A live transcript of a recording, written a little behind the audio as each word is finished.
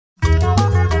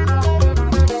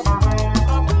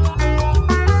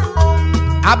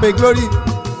abe glory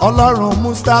ọlọ́run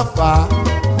Mustapha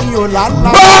ní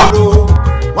ọ̀làlàró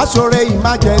wọ́n ṣoore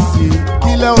emergency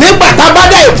kílẹ̀ òun. nígbà tá a bá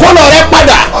dá ìkólọ rẹ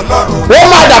padà ó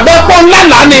máa dàbẹ́ pọ́ ńlá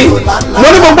ni mo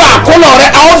ní gbogbo àkólọ rẹ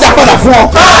a ó dà padà fún ọ.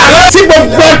 tí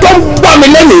gbogbo ẹ tó ń gbọ́ mi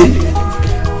lẹ́nìí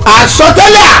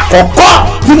àsọtẹ́lẹ̀ àkọ́kọ́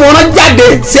tí mo rán jáde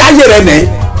sí ayé rẹ nìyí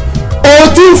o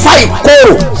ti ń fa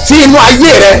ìkorò sí inú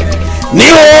ayé rẹ ní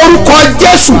orúkọ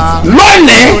Jésù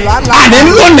lónìí àní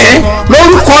lónìí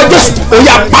lórúkọ Jésù ó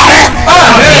yá parẹ́.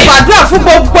 gbàdúrà fún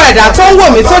gbogbo ẹ̀dá tó ń wò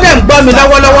mí tó dẹ̀ ń gbọ́ mi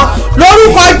lọ́wọ́lọ́wọ́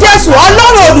lórúkọ Jésù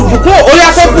Ọlọ́run olùbùkún ó yá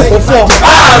kó bùkún fún ọ.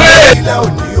 ilẹ̀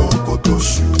òní òkò tó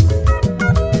ṣú.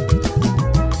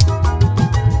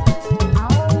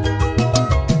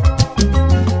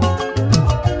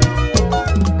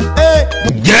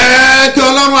 jẹ́ kí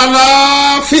Ọlọ́run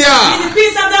àlàáfíà In the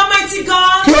peace of the Almighty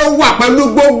God. kí ó wà pẹ̀lú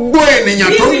gbogbo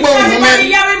ènìyàn tó ń gbóhùn mi.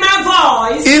 Everybody hearing my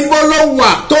voice. ibo ló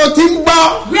wà tó ti ń gbọ́.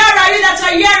 Where are you that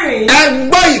are hearing? ẹ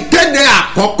gbọ́ ìkéde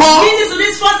àkọ́kọ́. Listen to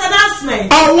this first announcement.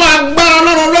 ọwọ́ agbára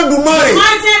Ọlọ́run Olódùmarè.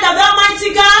 Mighty hand of the Almighty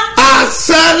God.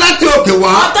 àṣẹ láti òkè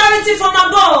wá. Authority from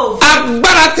above.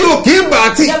 agbára tí ò kí ń bà á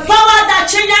tì. The power that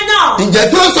changes now. ǹjẹ́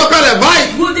tí ó sọ̀kalẹ̀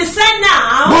báyìí. Will descend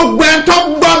now. gbogbo ẹ̀ tó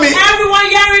gbọ́ mi. Everyone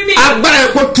hearing me. agbára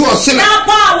ẹ̀ kó tú ọ sílẹ̀. That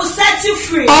power will set you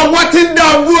free. ọwọ́ tí ń dá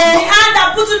ọ dúró. The hand that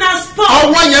put in a spot.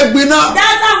 ọwọ́ yẹn gbiná.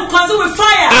 That hand will consume with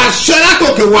fire. àṣẹ láti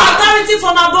òkè wá. Authority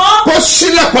from above. kó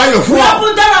sílẹ̀kùn ayọ̀ fún ọ.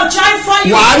 Open door of joy for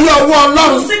you. wàá rí ọwọ́ You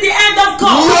Ọlọ́run. see the end of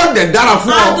God. yóò dẹ̀ dára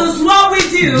fún And ọ. does well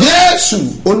with you. Jésù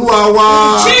Olúwa wa.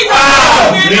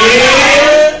 Jesus'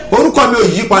 name. orúkọ mi ò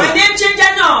yí My padà. name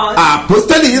changer not.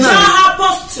 àpòstélì yìí náà ni. John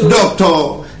Apostle. Dr.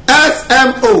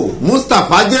 SMO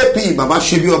Mustapha JP baba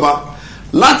Ṣebíọba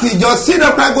láti ìjọ Seed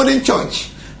of Christ Golden Church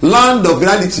Land of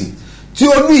Reality tí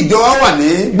olú ìjọ wa wà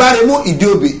ní Gbáremú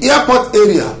Ìdíòbí Airport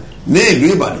area ní ìlú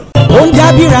Ìbàdàn. ó ń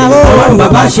jábìrà o. ọlọ́run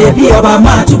bàbá Ṣebíọba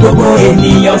máa tú gbogbo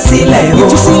ènìyàn sílẹ̀ o.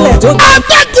 ìtúsílẹ̀ tó ga.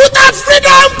 Abẹ́òkúta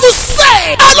Freedom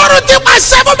Crusade. Ọlọ́run ti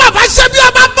pàṣẹ fún bàbá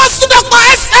Ṣebíọba Apostle Dr.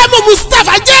 SMO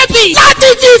Mustapha JP láti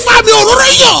fi ìfàmì òróró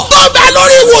yàn tó bẹ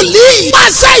lórí wòlíì.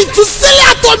 pàṣẹ ìtúsílẹ̀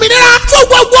àtòmìnira fún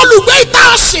gbogbo olùgbé ìta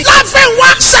ọ̀sìn. láfẹ̀wá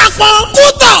ṣàpọ̀n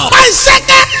kútọ̀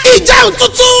pàṣẹkẹ́ ìjẹun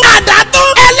tuntun àdàtọ̀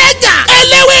ẹlẹ́gà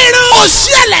ẹlẹ́wẹ̀rán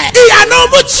òṣìẹ̀lẹ̀ ìyànà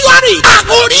mọ́túárì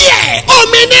àkórí ẹ̀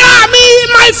òmìnira mi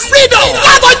my freedom.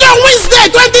 látọjọ́ Wednesday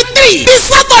 23 ní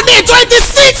Saturday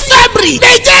 26 February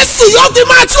ní Jésù yóò fi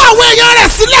máa tú àwọn èèyàn rẹ̀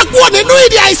sílẹ̀ kúrò nínú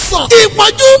ìdè àìsàn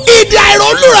ìpọ́njú ìdè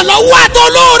àìrólùrànlọ́wọ́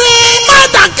àtọlóore. má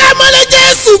dàkẹ́ mọ́lẹ̀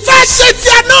Jésù fẹ́ ṣe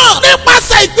tiẹ̀ náà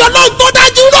nípasẹ̀ ìgbẹ́ Ọlọ́run tó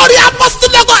dájú lórí Apostle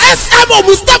Dr. SMO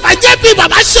Mustapha JP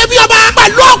bàbá Ṣebíọba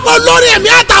pẹ̀lú ọ̀pọ̀ olórí ẹ̀mí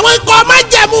àtàwọn ikọ̀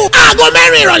májẹ̀mú aago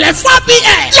 4 ìrọ̀lẹ́ 4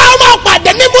 p.m. láwọn máa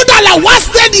pàdé ní múdàlá wá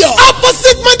stadium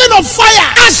opposite mountain of fire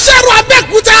aṣẹ́rù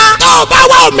Abẹ́òkúta tó o bá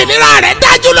wá òmìnira rẹ̀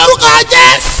dájú lórúkọ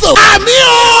Jésù àmín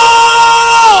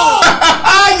o.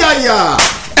 ayaya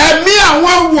ẹ̀mí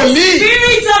àwọn wòlíì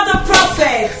Spirit of the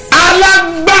prophets.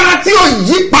 alágbára tí ò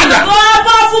yí padà. God,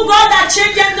 powerful God that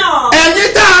changes not. ẹ̀yin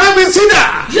tá a rán mi sídà.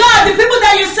 You are the people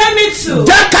that you send me to.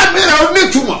 jẹ́ kámẹ́rà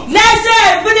onítumọ̀. Let's say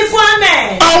a beautiful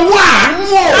amen. ọwọ́ àánú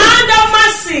o. Hand of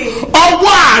mercy.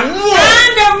 ọwọ́ àánú o.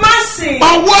 Hand of mercy.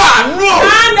 ọwọ́ àánú o.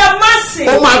 Hand of mercy.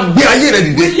 ó máa gbé ayé rẹ̀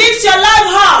dìde. Lift your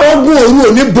life up. ogun òru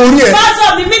ò ní borí ẹ. Part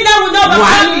of the midnight will not wà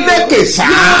á overcome you. lékè sá.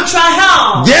 You will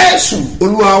triumph. Jésù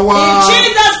Olúwa wa. In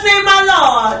Jesus' name, my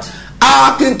Lord.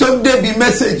 kí n tó débi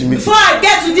mẹ́sẹ̀gì mi. Before I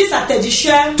get to this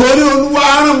àtẹ̀jíṣẹ́. torí Olúwa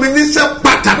rán mi níṣẹ́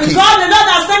pàtàkì. Because the Lord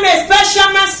has sent me a special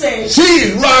message. sí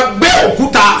ìlú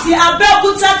Abẹ́òkúta. To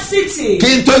Abẹ́òkúta city. kí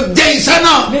n tó jẹ́ iṣẹ́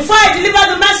náà. Before I deliver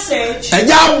the message. ẹ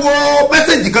já wo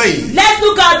mẹ́sẹ̀gì kan yìí. Let's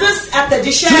look at this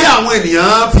àtẹ̀jíṣẹ́. tí àwọn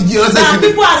ènìyàn fi jí ránṣẹ́ sí That mi.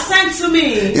 people are sent to me.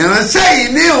 ìránṣẹ́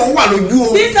yìí ní òun wà lójú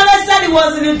o. This fellow said he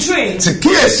was in a dream. sì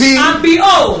kíyèsí. And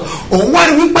behold, òun wá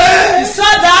ní wípé. he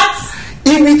saw that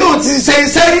ibi tó ti ṣe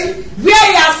iṣẹ́ rí. where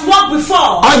he has worked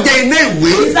before ọjà ilé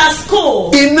ìwé. is at school.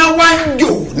 iná wá ń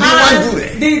jò níwájú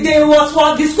rẹ̀.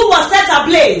 And the school was set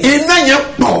ablaze. iná yẹn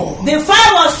pọ̀. The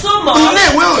fire was so much. ilé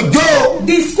ìwé òjò.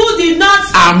 The school did not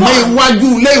àmọ́ burn.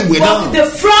 iwájú ilé ìwé But náà. the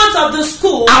front of the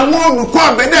school àwọn olùkọ́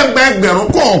àgbẹ̀dẹ̀gbẹ̀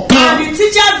ẹgbẹ̀rún kọ̀ọ̀kan. and the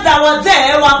teachers that were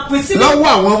there were receiving lọ́wọ́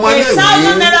àwọn ọmọ ilé ìwé.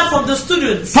 1,000 naira from the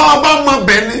students. tọ́ ọ bá mọ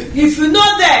bẹ́ẹ̀ ni. If you know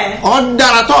there, ọ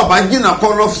dára tọ́ ọ bá jìnnà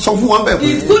kọ́ lọ sọ fún wọn bẹ́ẹ̀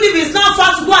it's pé. good if it's not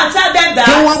far to go and tell them kí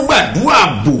that wọ́n gbàdúrà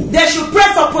bò. they should pray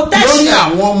for lórí protection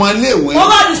àwọn ọmọ ilé ìwé.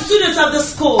 over the students of the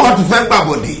school. ọ tún fẹ́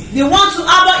gbàbọ̀dé. They want to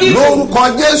harbor evil.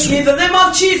 lórúkọ Jésù. In the name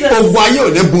of Jesus. ogun ayé ò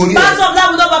ní borí Part ẹ. of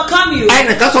that will overcome you.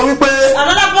 ẹnìkan sọ wípé.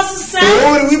 Another person said,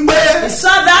 òun rí wípé. he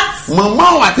saw that màmá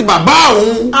òun àti bàbá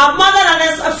òun. our mother and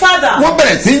her father, wọ́n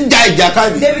bẹ̀rẹ̀ sí ń ja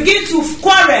ìjàkadì. they begin to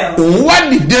quarrel. òun wá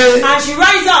dìde. And she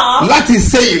rise up láti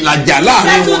ṣe ìlàjà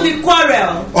láàrin settle wọn. the quarrel.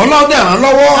 Ọlọ́run dẹ̀ ràn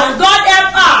lọ́wọ́ And God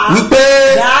helped her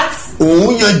wípé that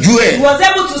òun yanjú ẹ̀. he was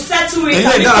able to settle it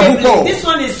Eléyìí dára amicably. púpọ̀. This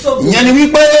one is so good. Ìyẹn ni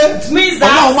wípé means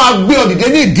that Ọlọ́run máa gbé ọ dìde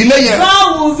ní ìdílé yẹn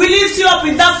God will release you up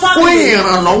in that fún family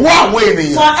ìrànlọ́wọ́ àwọn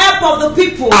ènìyàn for help of the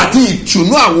people àti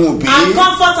ìtùnú àwọn òbí. and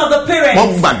comfort of the Wọ́n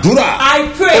parents. gbàdúrà I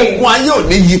pray ogun ayé ò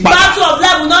ní yí padà. battle of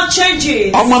life will not change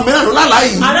it. Ọmọ mìíràn ló lálàá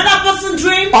yìí. Another person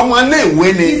dream Ọmọ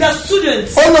iléèwé ni. is a student.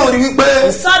 Ó lóun rí wípé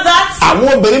We saw that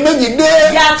àwọn obìnrin méjì dé.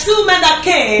 there are two men that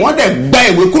came Wọ́n dẹ̀ gba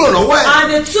ìwé kúrò lọ́wọ́ ẹ̀.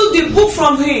 and they took the book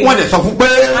from him Wọ́n dẹ̀ sọ fún pé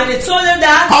and they told him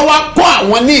that ọwọ́ kọ́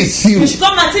àwọn ní ìṣirò. you should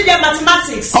come and teach them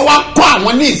mathematics. Ọwọ́ kọ́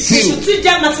àwọn ní You ìṣirò. should teach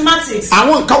them mathematics.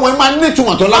 Àwọn nǹkan wọn máa ní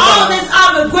ìtumọ̀ tó All lágbára. these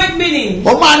have a great meaning.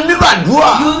 Ó máa nílò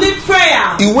àdúrà. You need prayer.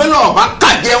 Ìwé náà bá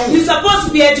kàjẹun. You're supposed to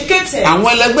be educated. Àwọn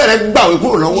ẹlẹgbẹ́ rẹ̀ gbàwé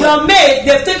kúrò lọ́wọ́ ẹ̀. Your mate,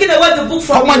 they've taken away the book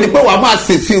from Ọmọ ni you. pé wàá máa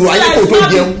ṣèṣirò So ayé that kò it's tó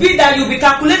not jẹun. the bit that you'll be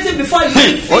calculating before you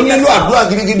feed Ó nílò àdúrà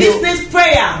gidigidi o. This needs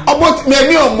prayer. Ọmọ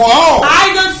mi ò mọ̀ ọ́.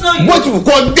 I don't know you. Bó ti wù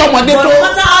kó ọjọ́ ọmọdé But tó. no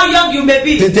matter how young you may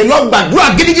be, Tètè lọ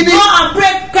gbàdúrà gidigidi. go and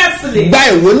pray carefully Gba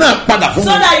ìwé náà padà fún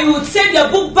so mi. that you will take your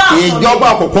book back from Ìjọba me.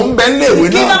 àkọ́kọ́ ń bẹ nílé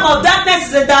ìwé The kingdom náà. of darkness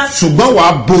is in that, Ṣùgbọ́n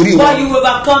wàá borí but wọn. you will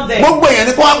overcome them. Gbogbo èèyàn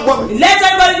ni kó wá gbọ́ mi. Let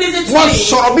everybody listen to Wọ́n me.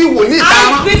 sọ̀rọ̀ bí wòlíì I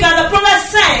tààrà. speak as the prophet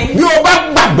saying, Bí o bá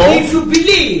gbàgbọ́, if you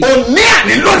believe, òní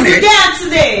àní lónìí. today and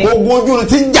today, Ogun ojú ni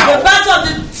ti ń jà the ọ́. battle of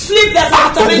the sleepless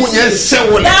and Ogun yẹn tormented,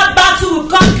 ṣẹ́wọ̀lẹ̀. that battle will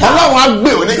conquer. Ọlọ́run á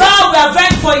gbé òní jà. God will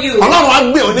avenge for you. Ọlọ́run á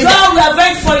gbé òní jà. God will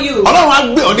avenge for you. Ọlọ́run á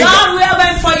gbé òní jà. God will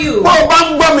avenge for you. Bó o bá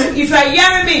ń gbọ́ mi, If you are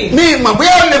hearing me, ní ìmọ̀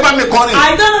bóyá ó lè bá mi kọrin.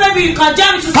 I don't know, maybe you can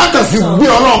jam me to sing Kákan a fi song gbé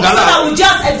Ọlọ́run so gálà. that we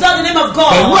just exalt the name of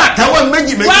Pẹ̀lú God àtẹ́wọ́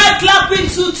méjì méjì. while clapping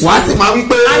two Wàá sì máa wí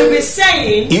pé and be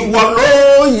saying, ìwọ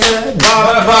ló yẹ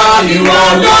bàbá ìwọ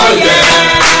ló yẹ,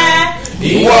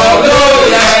 ìwọ ló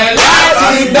yẹ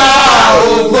láti gba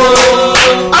ògo.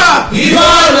 Ìwọ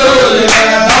ló yẹ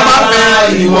bàbá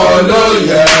ìwọ ló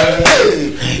yẹ.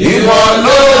 Ìwọ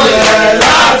ló yẹ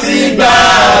láti gba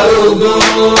ògo.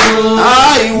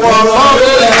 Ìwọ ló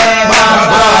yẹ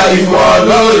bàbá ìwọ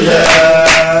ló yẹ.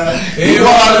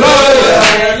 Ìwọ ló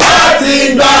yẹ láti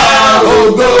gba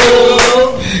ògo.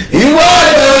 Ìwọ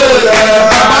ló yẹ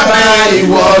bàbá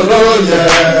ìwọ ló yẹ.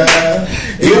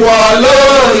 Ìwọ ló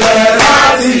yẹ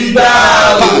láti gba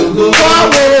ògo.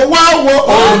 Wáwo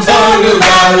ohun tó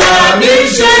lùgbàlà mi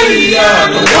ṣe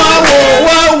ìyanu.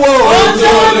 Wáwo ohun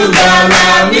tó lùgbàlà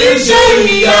mi ṣe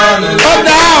ìyanu. Ó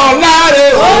dá ọ̀la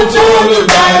rẹ̀. Ohun tó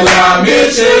lùgbàlà mi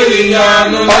ṣe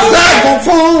ìyanu. Ọ̀sẹ̀kùn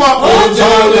fún wọn. Ohun tó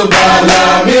lùgbàlà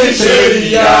mi ṣe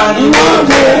ìyanu.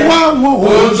 Wáwo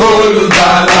ohun tó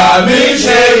lùgbàlà mi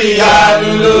ṣe ìyanu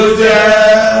ló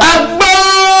jẹ́. Agbọ́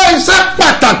iṣẹ́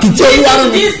pàtàkì tí Olúwa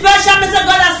rán mi. this special message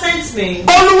God has sent me.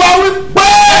 Olúwa wí pé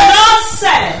The Lord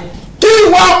said, kí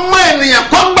ìwọ ọmọ ènìyàn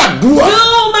kan gbàdúrà.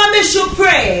 you mommy should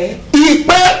pray.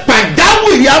 Ìpè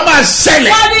pàjáwìrì á máa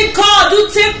ṣẹlẹ̀ What did God do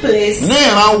take place ní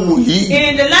ìran wòlíì.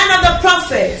 in the land of the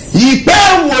prophets? Ìpè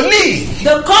wòlíì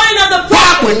The calling of the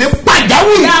pàpè ní prophets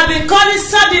pàjáwìrì that have been calling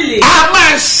suddenly á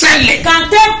máa ṣẹlẹ̀. can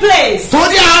take place.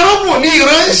 Torí àrùn wòlíì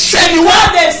ránṣẹ́ ni wọ́n. God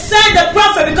they've sent the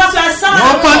prophet because you are son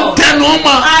Wọ́n of máa ń God. tẹnu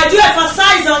mọ́. I do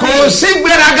emphasize on Kò this. sí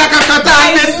gbéraga kankan tá a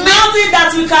lè There is ní. nothing that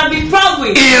we can be proud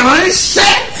with.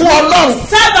 Ìránṣẹ́ fún Ọlọ́run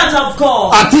Servant of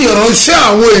God àti ìránṣẹ́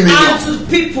àwọn ènìyàn. and to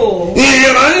people.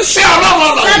 Ìránṣẹ́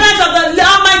Ọlọ́run Servant of the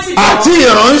Almighty àti God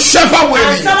ìránṣẹ́ fáwọn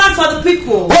and ènìyàn. servant for the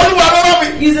people. Olúwa lọ́wọ́ mi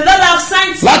Is the Lord have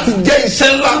sent you láti jẹ́ iṣẹ́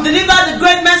ńlá to deliver the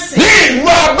great message ní ìlú in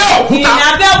Abẹ́òkúta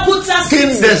Abeokuta kí n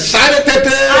city lè sáré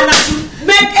tètè and I should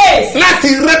make haste láti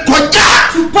rékọjá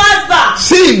to pass back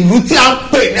sí ìlú tí a ń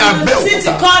pè ní to the city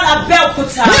Abẹ́òkúta. called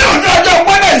Abeokuta. Ní ọjọ́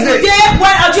Wednesday Today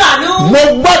when ọjọ́ àánú mo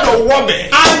gbọ́dọ̀ wọbẹ̀.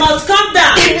 I must come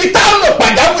down. Ibi táwọn lò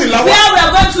pàjáwìrì lọ́wọ́. Where we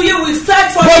are going to you we start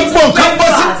from it Gbogbo to nǹkan bọ́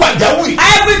sí breakfast. pàjáwìrì.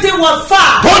 Everything was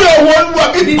far Torí owó ń lọ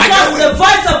bí because pàjáwìrì. the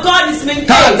voice of God is being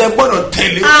Káàdé placed gbọ́dọ̀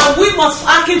tẹ̀lé. and we must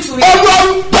hearken to it.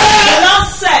 Ọlọ́run The pẹ́. Lord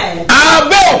said,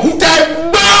 Abẹ́òkúta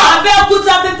gbọ́.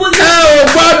 Abeokuta people Ẹ ò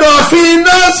gbọ́dọ̀ fi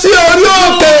iná sí orí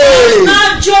òkè. let's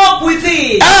not joke with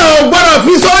it. Ẹ ò gbọ́dọ̀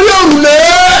fi sórí òrùlé.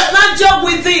 Let's not joke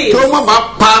with it Kí ó má bàa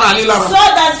para lílára. so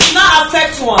that it not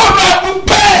affect one. Ọlọ́run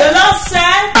pẹ́. The Lord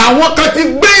said, Àwọn kan ti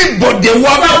gbé ìbọ̀dẹ̀ wọ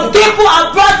some Abẹ́òkúta. people have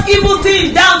brought evil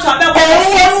things down to Abeokuta Òun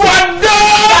city wá dé.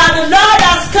 and the Lord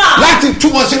has come Láti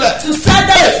túmọ̀ sílẹ̀. to set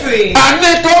them free.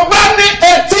 Àní tó bá ní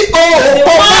etí The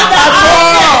òòpó one that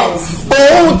àgbọ̀. has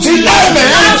Òun ti lẹ́mẹ̀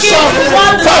ń hearken sọ to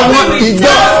what the fáwọn Spirit ìjọ.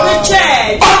 tells the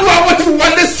church. Ọlọ́run àwọn ti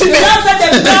wọlé The sílẹ̀. Lord said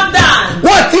they've come down.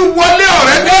 Wọ́n ti wọlé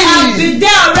ọ̀rẹ́ They have méjì. been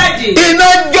there already. Iná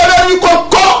jẹ́ lórí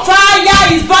kókó.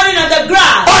 Fire is burning on the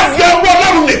ground Ọ̀dẹ̀ ọwọ́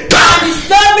Ọlọ́run nìkan. and it's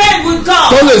no rain will Tó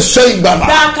come lè ṣe ìgbàlá.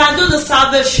 that can do the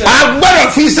salvation. Agbọ́dọ̀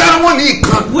fi sáwọn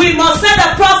nìkan. We must send the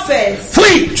prophets Fún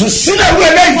ìtúsílẹ̀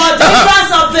wẹ̀lẹ̀ for the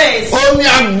deliverance of this. Ó ní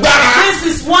agbára. This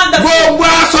is wonderful. Gbogbo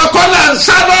aṣọ kọ́lá ń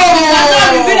sábọ̀. We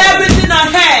cannot reveal everything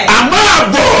ahead. Àmọ́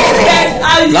àbọ̀. Yes,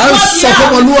 Là ń sọ fún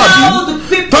ọmọlúwàbí.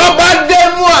 Tó bá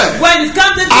dénú ẹ̀. When it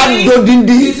comes to me,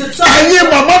 Adodindi. Ẹ̀yin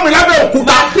màmá mi lábẹ́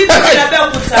òkúta. my people in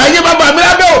Abeokuta, Ẹ̀yin bàbá mi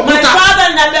lábẹ́ my òkúta. father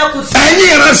in Abeokuta, Ẹ̀yin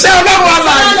ìránṣẹ́ Ọlọ́run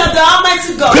son àlàyé. of the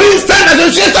Almighty God. Christian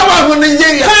Association wà fún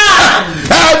Nàìjíríà.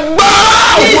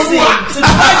 Ẹ̀gbọ́n Listen Olúwa. to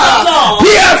the voice of God.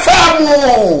 PFM.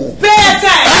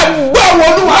 PFM. Ẹ̀gbọ́n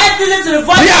Olúwa. Let's listen to the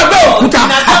voice Ní of God Abẹ́òkúta.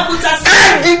 in Abeokuta State.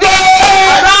 Ẹ̀dìdé.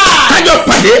 Arise. Kájọ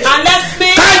pàdé. And let's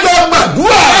speak. Kájọ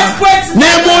gbàdúrà. Let's pray together. Ní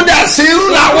Múdàsírù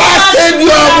làwọn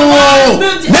stadium.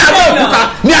 Ní Abẹ́òkúta.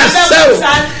 Ní Àṣẹ́wò.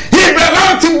 Ibẹ̀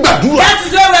náà ti gbàdúrà. That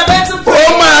is where we are going to pray.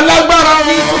 Ó máa lágbára. It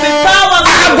will be powerful.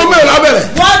 Aago mẹ́rin la bẹ̀rẹ̀.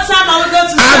 What time are we going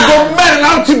to Aago start? mẹ́rin la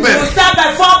ti We will bẹ̀rẹ̀. start by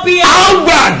 4 p.m. A ó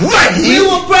gbàdúrà We yìí.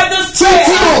 will pray this Títí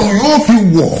prayer òun yóò fi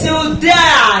wọ̀. till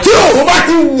die. Tí òun bá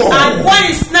ti wọ̀. And when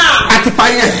it's now, Àti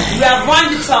payẹ̀. we have run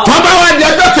it off. Tọ́ba wa di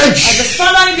ọjọ́ And kejì. the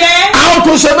following day, A ó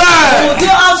tún ṣe we bẹ́ẹ̀. will do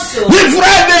also. Ní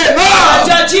Friday náà.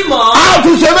 Ọjọ́ Jímọ̀, A ó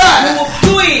tún ṣe we bẹ́ẹ̀. will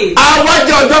do it. Àwọn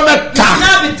jẹ́ ọjọ́ mẹ́ta.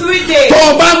 Now be 3 days. Tó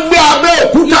o bá ń gbé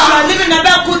Abẹ́òkúta. You are living in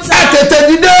Abeokuta. Ẹ tètè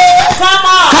dìde. Come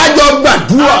on. Kájọ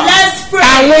gbàdúrà. Let's pray.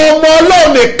 Àwọn ọmọ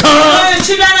Ọlọ́run nìkan. For the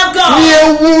children of God. Ni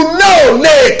ewu náà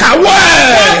lè káwọ́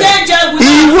ẹ̀. No danger with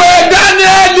Ìwé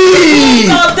Dáníẹ́lì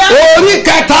orí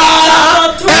kẹta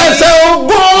ẹsẹ̀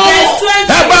ogún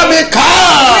ẹ bá mi kà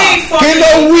á kí ló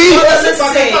wí.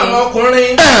 Àwọn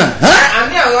ọkùnrin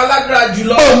àní àwọn alágbára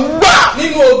jùlọ Ò ń gbà.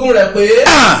 nínú ogun rẹ̀ pé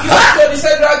kí wọ́n tó di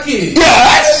Sẹ́drákì,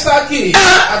 Yes. Ẹ́sákì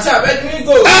àti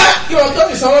Abẹ́dínígò kí wọ́n tó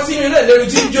fi sọ wọ́n sínú ilé ìléru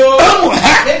tí ń jó.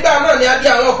 Nígbà náà ni a bí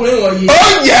àwọn ọkùnrin wọ̀nyí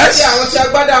Oh yes. àti àwọn tí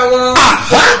agbádá wọn,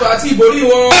 òkòtò àti ìborí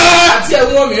wọn àti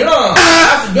ẹ̀wù wọn mìíràn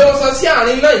a sì gbé wọn sọ sí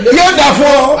àárín náà ìléru. Yóò dà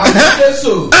fún ọ. Àti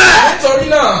Jésù nítorí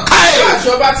náà bí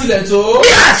àṣọ bá tilẹ̀ tó Bí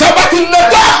àṣọ bá ti lọ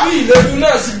bá. bí ìléru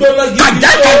náà sì gbóná gidi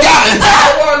Kàjákàjá.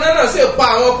 ọwọ́ ọ̀nà náà sì pa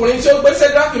àwọn ọkùnrin tí ó gbé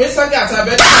Sẹ́drákì, Méṣákì àti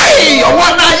Abẹ́dínígò. Báyìí ọwọ́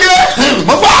náà yé.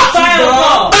 Mo gbọ́. Fire of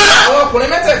God. Àwọn ọkùnrin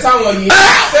mẹ́tẹ̀ẹ̀ta wọ̀nyí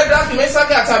Sẹ́drákì,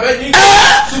 Méṣákì àti Abẹ́dínígò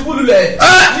ṣubú lulẹ̀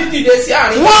ní dìde sí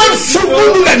àárín. Wọ́n ṣubú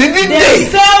lulẹ̀ ní dídè. They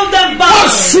fell them Wọ́n bound.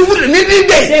 ṣubú lulẹ̀ ní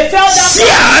dídè. They fell down. Sí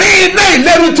àárín iná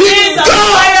ìléru tí ń Jesus, jó.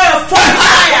 fire of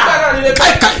fire.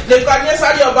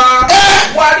 Nebukadnesari ọba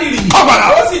wá rírì Ọ̀bàrà.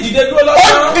 ó sì dìde dúró Ó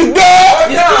lọ́sàn-án. dìde.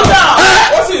 He stood up.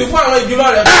 Ó sì wí fún àwọn ìjùlọ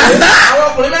rẹ̀ pé àwọn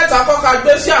ọkùnrin mẹ́ta kọ́ka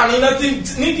gbé sí àárín iná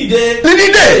ní dìde. Ní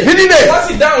dídè. Ní dídè. Wọ́n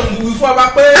sì dáhùn wí fún ọba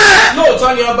pé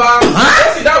lóòótọ́ ni ọba. Ó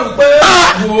sì dáhùn pé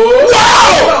wò ó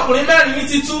àwọn ọkùnrin mẹ́rin ní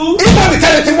títú. Ibo ni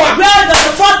kẹ́lẹ́ ti wà. Where does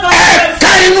the fourth man Ẹ̀ka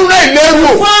inú náà ìléru.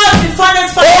 Fourth, the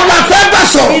furnace Ó máa fire. fẹ́ bá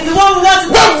sọ̀rọ̀. Is the one who wants to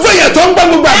Gbogbo èèyàn tó ń gbọ́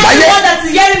gbogbo àgbáyé. Everyone that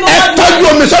is hearing me Ẹ tọ́jú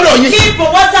omi sọ́dọ̀ yín. keep for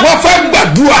water. Wọ́n fẹ́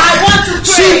gbàdúrà. I want to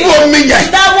pray. Sínú omi yẹn.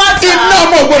 That water. Iná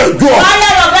ọmọ ògbọ́dọ̀ jó ọ.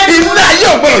 Fire of enemy. Iná ayé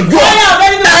ògbọ́dọ̀ jó ọ. Fire of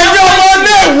enemy. Ẹ̀yin ọmọ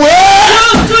iléèwé.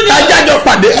 Kájájọ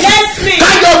pàdé. Yes, me.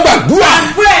 Kájọ gbàdúrà. And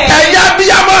pray. Ẹ̀yin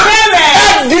abiyamọ. Parents.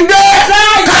 Ẹ dìde.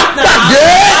 Rise Ká up now. pàdé.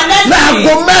 And let's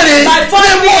Láago meet. mẹ́rin. By 4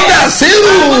 Ní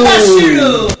Múdàsírù.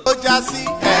 Múdàsírù. ó já sí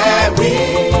ẹ̀rí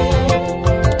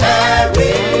ẹ̀rí.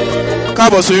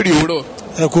 káàbọ̀ sórí òwúrọ̀.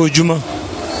 ẹ kú ojúmọ́.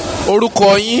 Orúkọ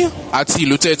yín àti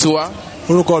ìlú tẹ́ ẹ ti wá.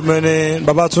 Orúkọ mi ni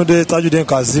Babatunde Tajudeen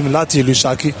Kazeem láti ìlú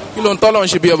Ṣakí. Kí ló ń tọ́lọ́ ń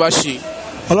ṣe bí ọba ṣe?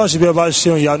 Ọlọ́run ṣe bí ọba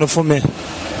ṣeun ìyanu fún mi.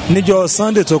 Níjọ́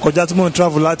Sunday tó kọjá tí mò ń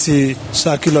travel láti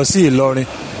Ṣakí lọ sí Ìlọrin,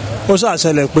 ó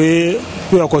ṣàṣẹlẹ̀ pé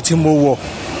ọkọ̀ tí mo wọ̀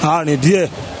àárín díẹ̀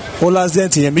ó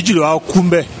lásìdẹ́ǹtì yẹn méjì ló wá kú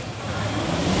mbẹ̀.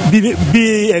 Bí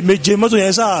ẹ̀ẹ̀méje mọ́tò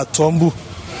yẹn ṣáà tọ́ǹbù,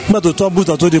 nígbà tó tọ́ǹbù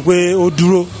tán tó di pé ó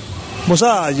dúró, mo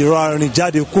ṣáà yọrọ arìn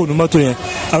jáde kúrò ní mọ́tò yẹn.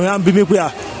 Àwọn yẹn á ń bí mi pé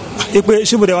ipe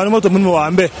ṣé mo dẹ̀ wá ní mọ́tò mi ni mo wà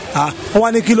ń bẹ̀. Wọ́n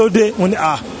wá ní kí ló dé, mo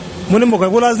ní mọ̀kàn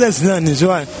ìbò lásìdẹ́ǹtì náà ní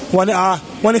ìṣúná.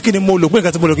 Wọ́n ní kí ni mo lò pé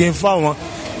nǹkan tí mo lò kí n fá wọn.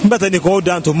 Nígbà tí ẹnìkan ó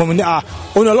dáhùn tó mọ́ mi ní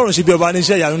ó ní Ọlọ́run ṣe bí ọba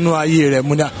níṣẹ́ ìyanu nínú ayé rẹ̀.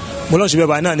 Mo Ọlọ́run ṣe bí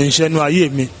ọba náà ní iṣẹ́ nínú ayé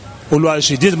mi. Olúwa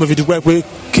ṣe díẹ̀ tí mo fi dúpẹ́ pé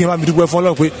kí n má mi dúpẹ́ fún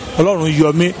Ọlọ́run pé Ọlọ́run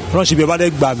yọ mí, Ọlọ́run ṣe bí ọba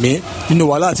dẹ́ gbà mí nínú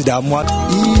wàhálà àti ìdààmú.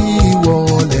 ìwọ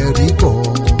lè rí bọ̀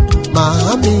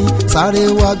màámi sáré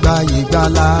wá gba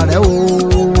ìgbàlà rẹ o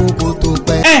kó tó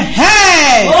pẹ́.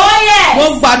 Oh yes. Mo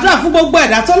gbàdúrà fún gbogbo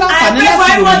ẹ̀dá tó láǹfààní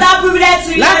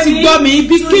láti gbọ́ mi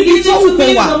ibikíbi tí wù kó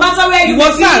wà. Ìwọ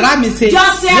sáàrà mi ṣe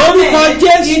lórúkọ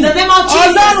Jésù.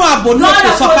 Ọlọ́run ààbò náà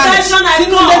kò sọ̀kalẹ̀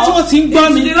sínú ilé tí wọ́n ti ń gbọ́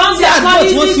mi, sí àdúgbò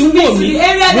tí wọ́n ti ń wò mí.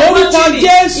 Lórúkọ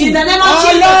Jésù. Ọlọ́run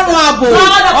ààbò,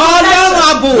 Ọlọ́run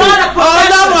ààbò,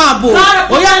 Ọlọ́run ààbò.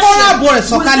 Ó yẹ kó rán ààbò rẹ̀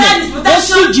sọ̀kalẹ̀ ó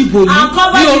sì jìbò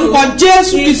yìí ní orúkọ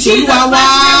Jésù Kristi Olúwa wa.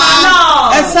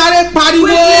 Ẹ sáré pariwo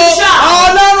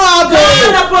Ọlọ́run ààbò,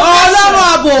 Ọlọ́run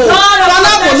ààbò,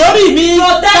 falábò lórí mi,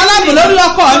 falábò lórí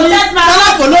ọkọ mi,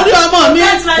 ààbò lórí ọmọ mi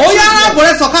ó yá ààbò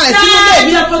rẹ sọ̀kalẹ̀ sínú ilé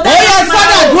mi ó yá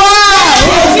sọ́dọ̀dúrà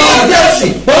orúkọ Jésù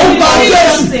orúkọ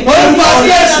Jésù orúkọ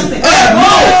Jésù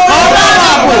ẹ̀mọ́ ọlọ́run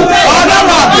ààbò ọlọ́run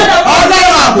ààbò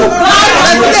ọlọ́run ààbò ààbò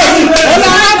rẹ sílẹ̀ mi ó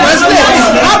yá ààbò rẹ sílẹ̀ mi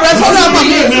ààbò rẹ sórí ọmọ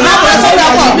mi ààbò rẹ sórí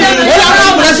ọmọ mi ó yá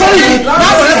ààbò rẹ sórí mi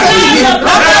ààbò rẹ sórí mi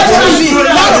ààbò rẹ sórí mi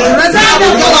ààbò rẹ sórí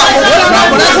mi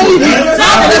ààbò rẹ sórí mi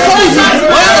ààbò rẹ sórí mi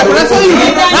ó yá ààbò rẹ sórí mi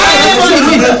ààbò rẹ sórí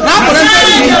mi ààbò rẹ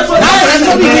sórí mi ààbò rẹ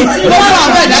sórí mi gbogbo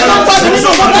àwọn ẹ̀dá tó ń gbọ́ mi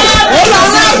nínú mọ́tò ó lọ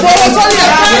rán ààbò rẹ sórí ẹ̀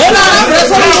ó lọ rán ààbò rẹ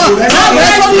sórí wọn ààbò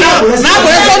rẹ sórí wọn ààbò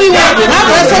rẹ sórí wọn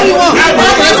ààbò rẹ sórí wọn ààbò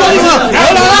rẹ sórí wọn ó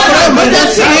lọ rán ààbò rẹ mọ́jà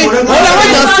sírí ó lọ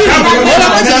mọ́jà sírí ó lọ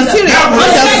mọ́jà sírí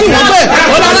mọ́jà sí wọn pé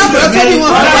ó lọ rán ààbò rẹ sórí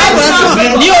wọn ààbò rẹ sórí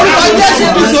wọn ní orúkọ Jésù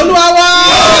Kristi Olúwa wa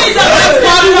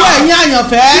pariwo ẹ̀yin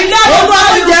àyànfẹ́ olúwa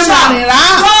ló jẹ́ màrìnrà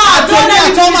àtọ́ni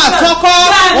àtọ́mọ àtọ́kọ́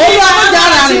olúwa ló jẹ́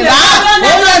àrìnrà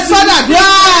olúwa sọ́dàdúrà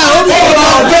orúkọ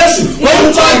Jésù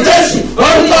orúkọ Jésù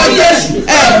orúkọ Jésù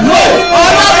ẹ̀mọ́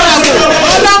ọlọ́run àbò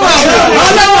ọlọ́run àbò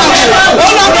ọlọ́run àbò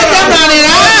olúwa ló jẹ́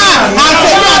màrìnrà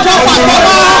àtọ́ni àtọ́kọ́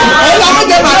àtọ́kọ́ olúwa ló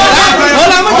jẹ́ màrìnrà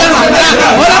olúwa ló jẹ́ màrìnrà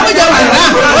olúwa ló jẹ́ màrìnrà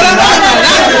olúwa ló jẹ́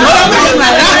màrìnrà olúwa ló jẹ́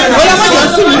màrìnrà olúwa ló jẹ́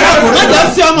sí mi má jẹ́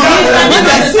sí ọmọ mi má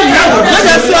jẹ́ sí mi má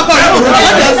jẹ́ sí ọkọ rẹ má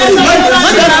jẹ́ sí mi má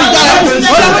jẹ́ sí ìjà rẹ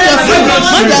olúwa má jẹ́ sí mi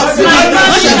má jẹ́ sí mi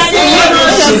má jẹ́ sí mi má jẹ́ sí mi má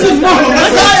jẹ́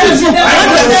sí mi má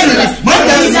jẹ́ sí mi má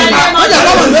jẹ́ sí mi má jẹ́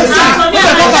kọ́mọ ló sí mi má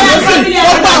jẹ́ kọ́kọ́ ló sí mi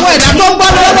ó gba àwọn ẹ̀dá tó ń gbọ́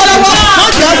lọ́wọ́lọ́wọ́ má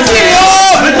jẹ́ sí mi ó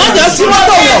má jẹ́ sí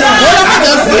mọ́tò wọ̀ olúwa má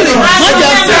jẹ́ sí mi má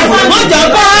jẹ́ sí mi má jẹ́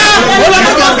bá olúwa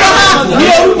má jẹ́ bá ní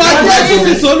orúkọ Jésù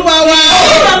Kristi Olúwa wa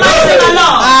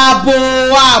ààbò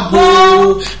ààbò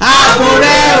ààbò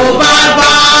rẹ ò bá bá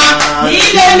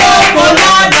nílé lóko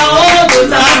lọ́nà odò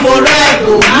ààbò rẹ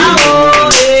kò má o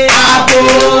ààbò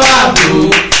ààbò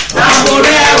ààbò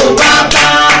rẹ ò bá bá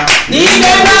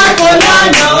nílé lóko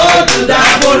lọ́nà odò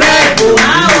ààbò rẹ kò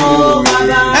má o.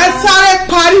 ẹ sáré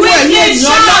pariwo ẹ̀yin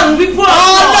ènìyàn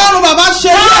ọlọ́run bàbá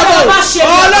ṣe bí ọ̀rọ̀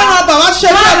ọlọ́run bàbá ṣe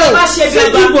bí ọ̀rọ̀ sí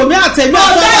ìdìbò mi àtẹ̀mí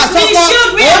àtọ́kọ́ àtọ́kọ́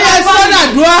ó yẹ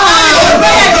sọ́dàdúrà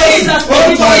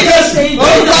orúkọ Jésù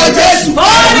orúkọ Jésù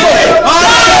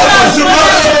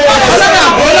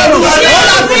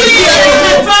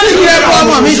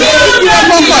ọmọ mi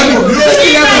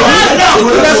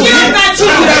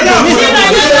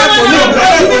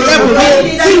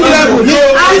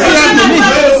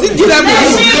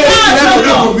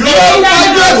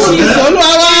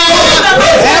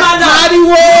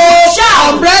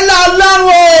ọ̀brẹ́là ọlọ́run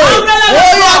ó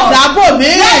yà dábò mi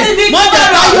mọ̀jẹ̀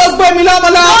ká yóò gbé mi lọ́mọ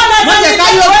lọ mọ̀jẹ̀ ká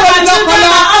yóò gbé mi lọ́kọ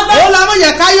lọ ó lọ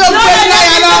mọ̀jẹ̀ ká yóò gbé mi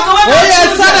láyà lọ ó yẹ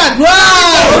sádàdúrà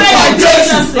orúkọ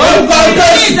Jésù orúkọ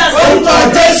Jésù orúkọ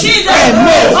Jésù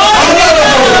ẹ̀mọ́ ọlọ́run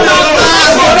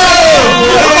àgbọ̀rẹ́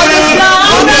orúkọ Jésù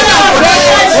ọ̀brẹ́là ọ̀brẹ́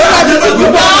ó láti ti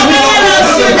gbogbo mi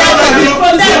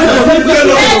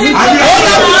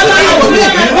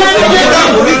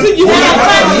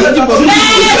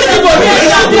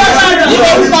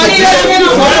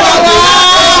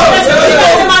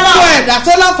ẹ̀dá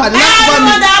tó láǹfààní láti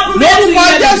bá mi lórúkọ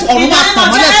Jésù ọ̀run máa tàn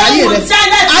mọ́lẹ̀ sáyé rẹ̀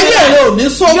ayé rẹ̀ ò ní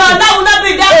sókè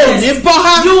ò ní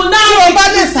bọ́há tí o bá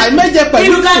lè sàì méje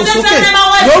pẹ̀lú ìfòsókè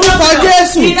lórúkọ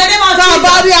Jésù tá a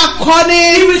bá rí akọni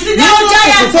nínú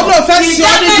ìfòsókè fẹ́ sí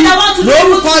ọ níbi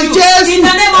lórúkọ Jésù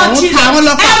ọ̀run tà wọ́n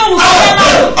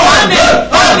lọ́fà.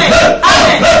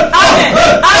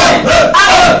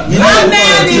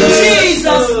 Amen in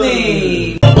Jesus'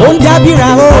 name. ó ń dábìrà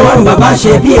ó ọlọ́run bàbá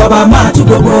ṣe bí ọba máa tú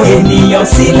gbogbo ènìyàn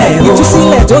sílẹ̀ ó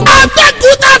ìtúsílẹ̀ tó.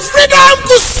 Abẹ́òkúta freedom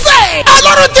crusade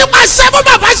ọlọ́run ti pàṣẹ fún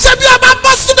bàbá ṣe bí ọba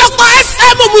pọ́sítọ́kọ̀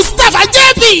SM Mustapha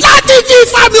JB láti fi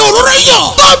ìfàmì òróró yàn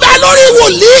tó bẹ lórí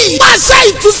wòlíì pàṣẹ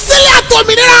ìtúsílẹ̀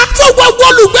àtòmìnira fún gbogbo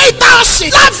olùgbé ìta ọ̀sìn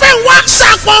láfẹ̀wá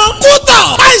ṣàpọ̀n kútọ̀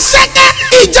pàṣẹkẹ́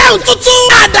ìjẹun tuntun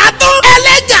àdàtọ̀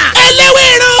ẹlẹ́jà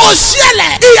eléwéran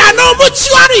òṣìẹ̀lẹ̀ ìyànà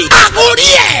mọ́ṣúárì àkórí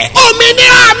ẹ̀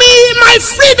òmìnira mi my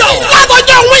freedom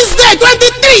látọjọ́ Wednesday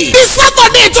 23 ní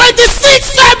Saturday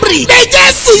 26 February ní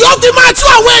Jésù yóò fi máa tú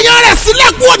àwọn èèyàn rẹ̀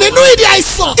sílẹ̀ kúrò nínú ìdè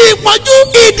àìsàn ìpọ́njú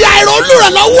ìdè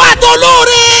àìrólùrànlọ́wọ́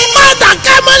àtọlóore má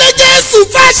dàkẹ́ mọ́lẹ̀ Jésù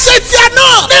fẹ́ ṣe tiẹ̀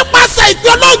náà nípasẹ̀ ìpè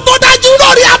Ọlọ́run tó dájú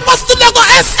lórí apọ́sítélọ́kọ̀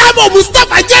SM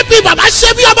Mustapha JB bàbá ṣe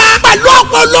bí ọba pẹ̀lú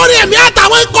ọ̀pọ̀ olórin ẹ̀mí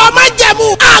àtàwọn ikọ̀ májẹ̀mú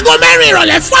aago 4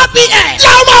 ìrọ̀lẹ́ 4 PM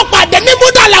láwọn máa pàdé ní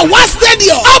Múdàlá wá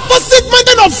stadium opposite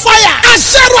mountain of fire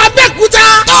aṣẹ́rù Abẹ́òkúta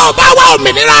tó o bá wá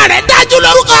òmìnira rẹ̀ dájú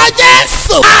lórúkọ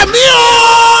Jésù àmín o.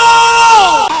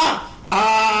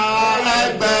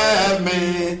 Alẹ́gbẹ́ mi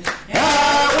ẹ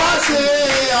wá sí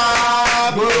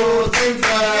ààbò tí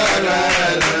fẹ́rẹ̀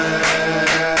rẹ̀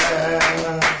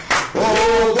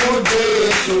ogun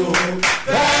Jésù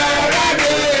fẹ́rẹ̀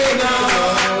dènà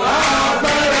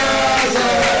afẹ́rẹ́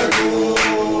ṣẹ́gun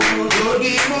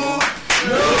lórí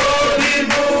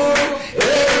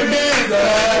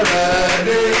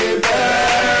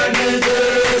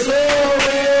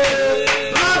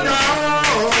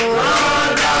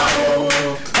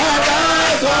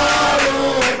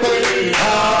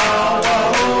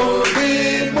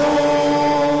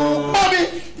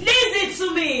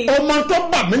mọ tó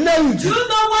bà mí lẹ́rù jù. You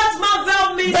know what marvel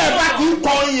means? Bẹ́ẹ̀ bá kí n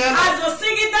kọ yẹn. As you're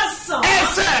singing that song.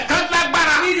 Ẹsẹ̀ kan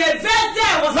lágbára. In the verse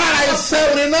there was. Lára iṣẹ́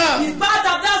orin náà. It's part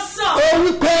of that song. Ó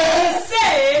wí pé. It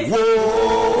says. Wo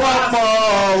ọ̀pọ̀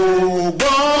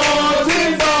ògbọ́n tí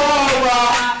ń bọ̀ wá.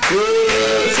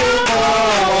 Èso kọ̀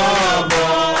wọ́n bọ̀.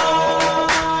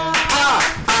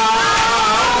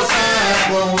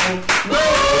 Àṣẹ̀kùn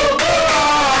gbogbo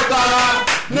ọ̀tá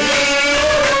ní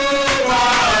ìwà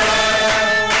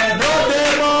rẹ̀. Lóde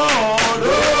mọ́,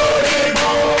 lóde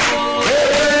mọ́,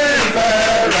 ìfẹ́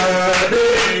rẹ̀ dé.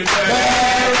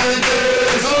 Bẹ̀rẹ̀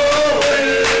Jésù.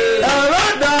 Ẹ̀rọ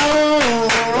dáhùn,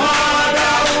 wọ́n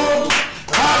dáhùn.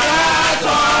 Ọ̀rẹ́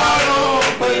sọ̀rọ̀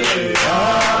pé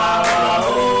ọ̀rọ̀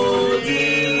òdì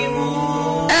mú.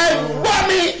 Ẹ gbọ́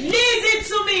mi. Listen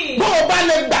to me. Bó o bá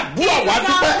lè gbàdúrà wá If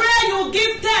you dúpẹ́. pray, you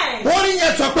give thanks. Wọ́n ní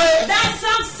yẹn sọ pé. That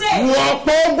song says. Wọ́n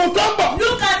pọ̀ ogun tó ń bọ̀.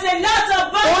 Look at a lot of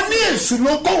Ó battles. ní èṣù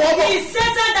ló kó wọ́n bọ̀. It's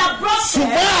Satan that brought them.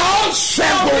 Ṣùgbọ́n a ó But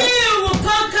ṣẹ́gun we will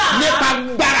conquer. nípa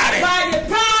agbára rẹ̀. By the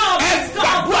power of Ẹ His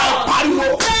gbàdúrà God. pariwo.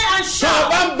 Pray and Tó o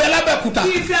bá shout. ń bẹ lábẹ́kúta.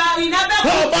 If you are in Tó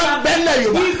o bá ń Abeokuta. bẹ lẹ̀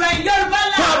Yorùbá. If you are in Yoruba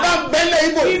Tó o bá ń land. bẹ lẹ̀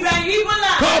Igbo. If you are in Igbo Tó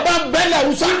o land. bá ń bẹ lẹ̀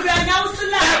Hausa. If you are in Hausa Ẹ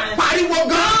land. pariwo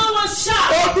gan. No one shout.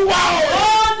 Olúwa o.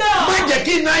 Oh no. Má jẹ́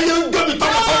kí iná yẹn ń jómi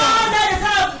tọmọtọmọ. Oh, that is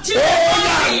how Jesus Ó wants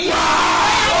yà me. wá.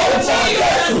 Oh,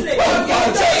 Jesus. Oh,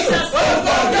 Jesus. Oh,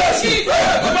 Jesus.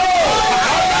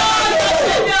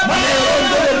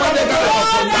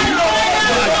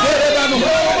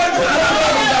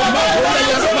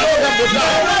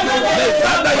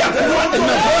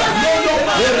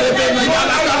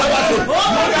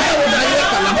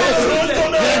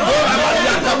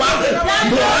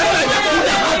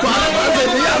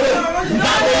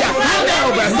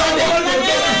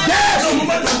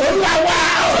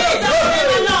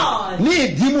 Ní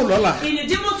ìdímù lọ́la. In the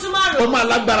demon tomorrow. Ó máa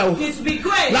lágbára o. It will be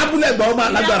great. Lábúlé ẹ̀gbọ́n ó máa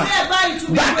lágbára.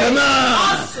 Bákan náà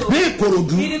ní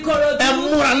Ìkòròdú ẹ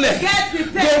múra lẹ̀.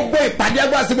 Gbogbo ìpàdé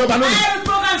ẹgbẹ́ àti bàbá lónìí. Every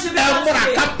program should be Ẹ múra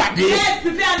ká pàdé. Let's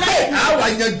prepare like Àwa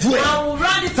yanjú ẹ̀. I will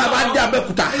run it Sábà dé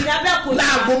Abẹ́òkúta. in Abeokuta.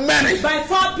 Láago mẹ́rin. By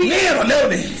 4 p.m. Ní ìrọ̀lẹ́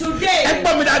òní. Today. Ẹ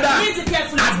gbọ́ mi dáadáa. Listen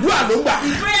carefully. Àdúrà ló ń gbà. The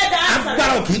prayer that answers.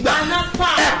 Agbára ò kì í gbà. And not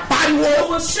power. Ẹ pariwo. We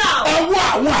will shout. Ọwọ́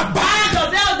àwọn àgbà. Hand of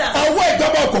elders. Ọwọ́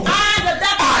ìjọba òkùnkùn. Hand of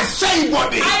darkness. Àṣẹ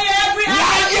ìbọ̀dé. Every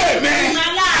Láyé mi. in my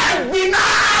life. Ẹ̀gbinná.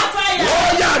 Fire. Ó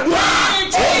yàdúrà. In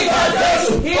Jesus.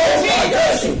 In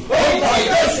Jesus. In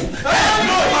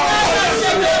Jesus.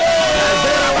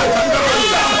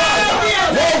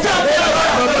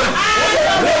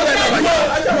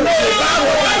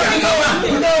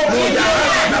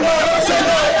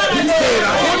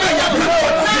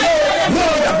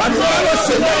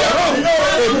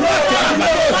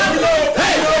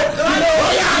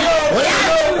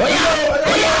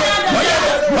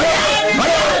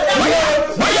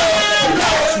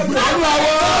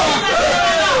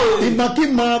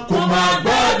 Ìmọ̀kímọ̀ kò máa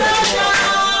gbọ́dọ̀ ṣe.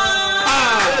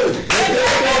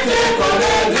 Ètè kò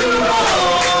lè dúró.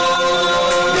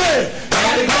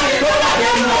 Ẹnìkan tó wà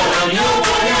nínú ọ̀rọ̀ ni ó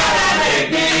wọlé ara rẹ̀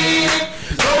gbé.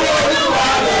 Sórí Olúwa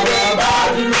lọ́wọ́ bá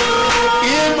dúró.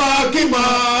 Ìmọ̀kímọ̀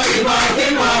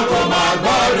kò máa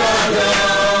gbọ́dọ̀ ṣe.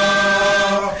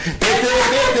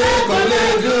 Ètè kò lè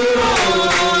dúró.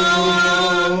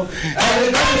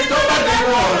 Ẹnìkan tó wà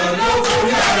nínú ọ̀rọ̀ ni ó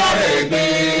wọlé ara rẹ̀ gbé.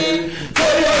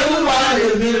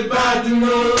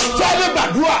 Sọ́ọ́lì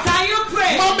gbàdúrà. Can you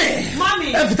pray? Mọ́mì. Mommy.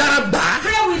 Ẹ fi tara gbà.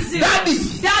 Pray with you. Dádì.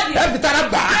 Daddy. Ẹ fi tara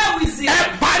gbà. Pray with you. Ẹ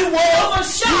pariwo. Oh,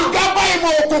 shout. Ìjọba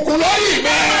ìmọ̀ òkùnkùn lórí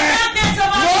mi.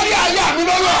 Lórí aya mi,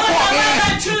 lórí ọkọ mi.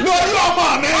 Lórí ọmọ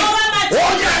mi. Ó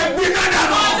yẹ gbiná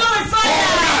dànù. Ó yẹ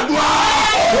àdúrà.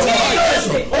 Orúkọ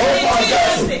Jésù. Orúkọ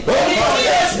Jésù. Orúkọ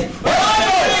Jésù.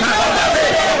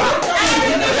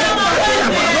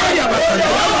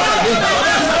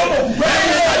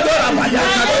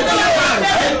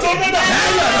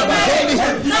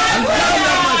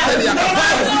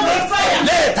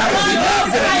 Leta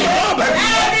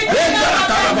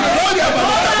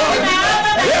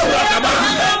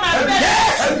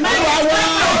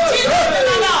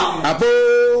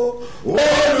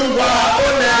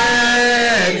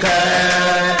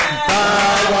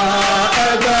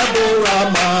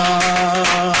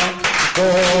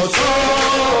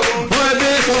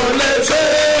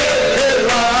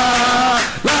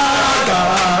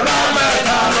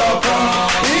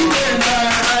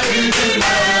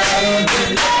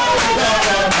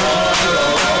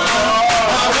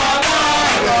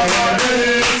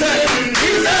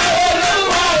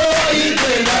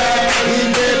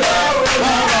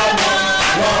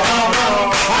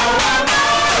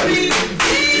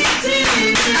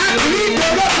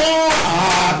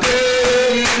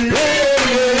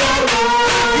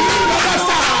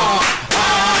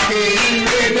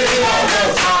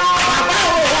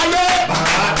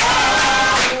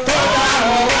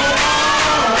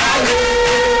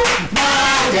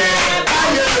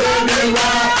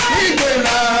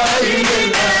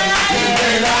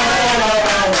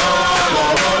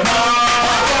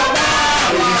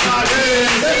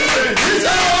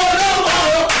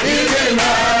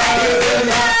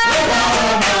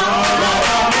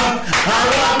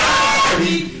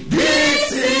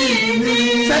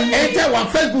ẹ tẹ wà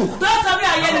Facebook. Those of you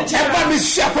are here to check. Ẹ bá mi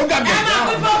ṣe program yẹn.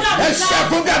 Ẹ ṣe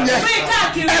program yẹn.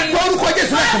 Ẹ kọ orúkọ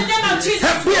Jésù náà.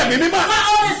 Ẹ fi ẹ̀mí mímọ́.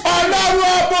 Ọlọ́run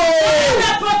àbò.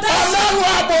 Ọlọ́run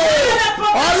àbò.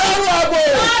 Ọlọ́run àbò.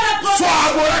 Sọ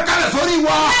àbò rẹ kalẹ̀ sórí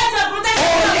wa.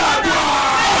 Ọ̀yà àbò.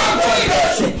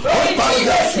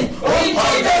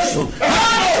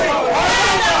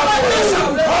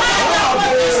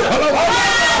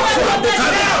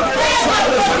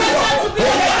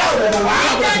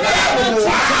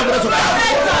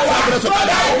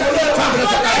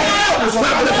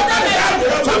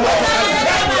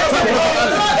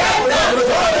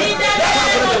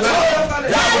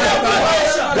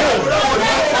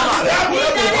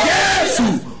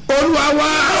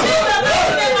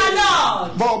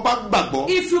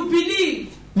 If you believe,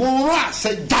 mo rán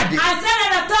àṣẹ jáde. I said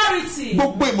an authority.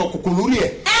 Gbogbo ìmọ̀ kòkò lórí ẹ̀.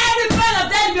 Every plan of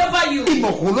them be over you.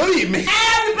 Ìmọ̀ kòkò lórí mi.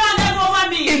 Every plan of them over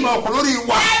me. Ìmọ̀ kòkò lórí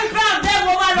wa. Every plan of them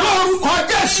over us. Lórúkọ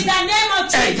Jésù. In the name of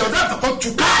Jesus. Ẹ̀jọ̀ náà kọ́kọ́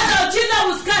túká. God of Jesus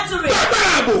will scatter it. Bàbá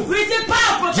àbò. Receive power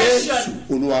of protection. Jésù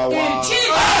Olúwa wa. In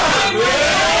Jesus' name.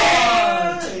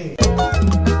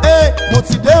 Mo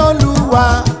ti dé Olúwa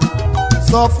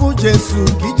sọ fún Jésù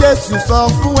kí Jésù sọ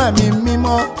fún ẹ̀mí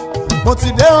mímọ́. Mo ti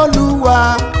dé Olúwa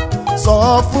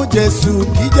sọ fún Jésù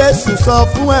kí Jésù sọ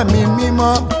fún ẹ̀mí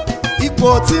mímọ́.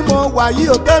 Ipò tí mo wà yìí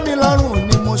ò tẹ́ mi lọ́rùn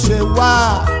ni mo ṣe wá.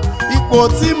 Ipò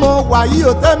tí mo wà yìí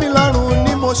ò tẹ́ mi lọ́rùn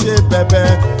ni mo ṣe bẹ̀bẹ̀.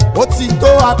 Ó ti tó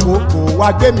àkókò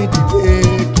wá gbé mi dìde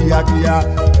kíákíá.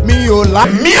 Mi ò lá.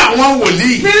 Mi àwọn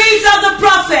wòlíì. Spirits of the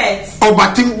prophets. Ọba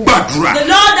tí ń gbàdúrà. The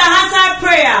Lord that answered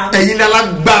prayer. Ẹ̀yin ni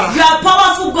alágbára. You are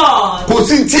powerful God. Kò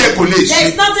sí tí ẹ kò lè ṣe. There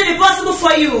is nothing impossible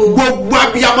for you. Gbogbo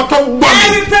abiyamọ tó ń gbọ́ mi.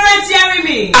 Every parent hearing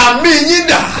me. Àmì yín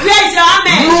dà. Where is your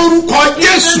amen? Lórúkọ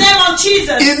Jésù. In the name of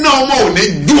Jesus. Iná ọmọ ò ní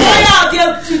dùn. Fire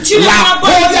of the children of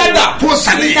God. Làkóyàdà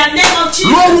pósàlẹ̀. In the name of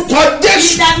Jesus. Lórúkọ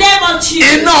Jésù. In the name of Jesus.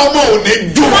 Iná ọmọ ò ní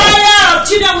dùn. Fire of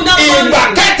children will not burn you. Ìgbà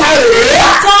kẹta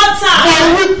rèé. Mo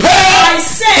wí pé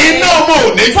iná ọmọ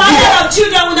ò ní dùn. Fire of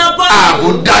children will not burn you. Ààbò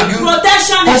dájú.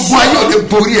 Protection is sure. Ọgbọ́n ayé ò ní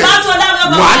borí ẹ̀.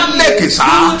 Wà á lẹ̀kẹ̀ sá.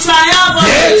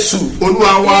 Jésù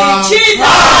Olúwa wa.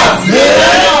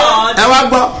 Ẹ wá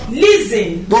gbọ́.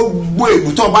 Listen. Gbogbo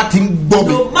èbútọ́ ọba ti ń gbọ́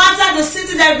mi. No matter the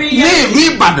city that we ní ìlú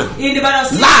Ìbàdàn. In Ibadan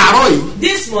city. Láàárọ̀ yìí.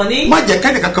 This morning. Má jẹ́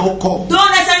kẹ́ni kankan ó kọ́.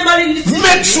 Don't let anybody listen.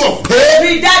 Make sure pé.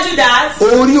 Rí dájú that.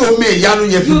 Orí omi ìyanu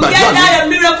yẹn fi gbàdúrà mi. You get that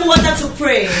miracle water to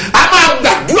pray. A máa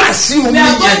gbàdúrà sí omi yẹn. We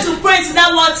are going to pray to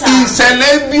that water.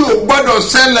 Ìṣẹ̀lẹ̀ bí o gbọ́dọ̀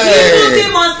ṣẹlẹ̀. Evil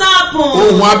thing must not happen.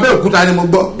 Ohun Abẹ́òkúta ni mo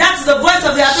gbọ́. That's the voice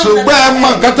of the Abẹ́òkúta. Ṣùgbọ́n ẹ mọ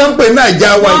nǹkan tó ń pè ní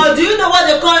Nàìjíríà wa yìí. Well, do you know what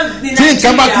they call the Nigeria? Tí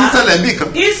nǹkan bá ti ń ṣẹlẹ̀ bí kan.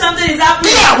 If something is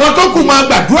happening. Kí àwọn tó kù máa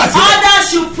gbàdúrà sí. Others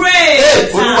should pray.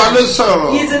 Olúwa ló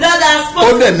sọ̀rọ̀. He is the Lord that has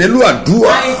spoken. Ó dẹ̀ nílò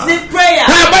àdúrà. And it needs prayer.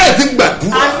 Tá a bá yẹ ti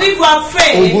gbàdúrà. And people are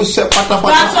afraid. Ogun ṣe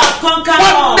pátápátá. That's what conquer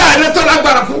all. Wọ́n dá ẹni tó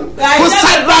lágbára fún. Fún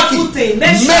Sádraki,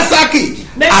 Mẹ́sákì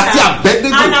àti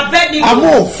Abẹ́dẹ́gò. Àwọn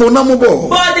òfin náà mú bọ̀.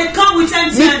 But they come with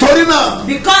empty hands. Nítorí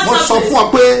náà, mo sọ fún wa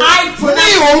pé ní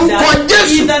orúkọ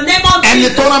Jésù ẹni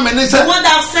tó rán mi níṣẹ́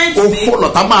òfin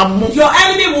lọ́tà máa mú. Your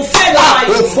enemy will fail over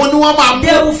you. Òfin ni wọ́n máa mú.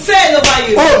 They will fail over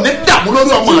you. O ò ní dààmú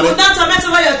lórí ọmọ rẹ. You will not torment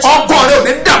over your children. Ọkọ rẹ ò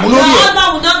ní dààmú lórí ẹ. Your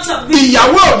husband will not be.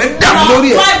 Ìyàwó ò ní dààmú lórí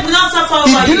ẹ. Your wife will not suffer over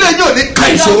you. Ìdílé yóò ní ká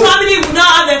ìṣòro. Your family will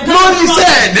not have a God. Lórí iṣẹ́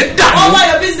ẹ̀ ní dààmú. Over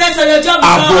your business or your job.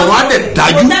 Àbọ̀rọ̀ á dẹ̀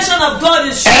dájú. Protection of God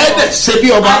is sure. Ẹ̀ẹ́dẹ̀ ṣe bí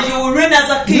ọba. And you will reign as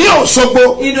a king. Ní Òṣogbo.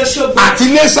 In Òṣogbo. Àti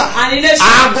Iléṣà. And Iléṣà.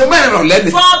 Aago mẹ́rin ìrọ̀lẹ́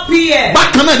ni. 4 p.m.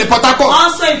 Bákan náà ní Port Harcourt.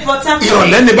 Also in Port Harcourt.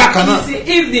 Ìrọ̀lẹ́ ni bákan náà. It's the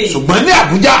evening. Ṣùgbọ́n ní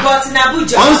Àbújá. But in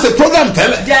Abuja. Wọ́n ń ṣe program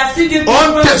tẹ́lẹ̀. They are still doing Wọ́n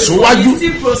ń tẹ̀síwájú.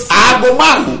 Aago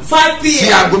márùn-ún. 5 p.m.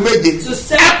 Sí aago méje. To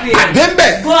 7 p.m. Pàdé ń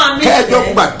bẹ̀. Go and meet Kẹ́ẹ̀jọ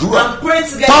them. gbàdúrà. And pray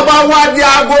together. Tọ́ba wá di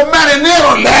aago mẹ́rin ní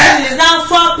ìrọ̀lẹ́. It is now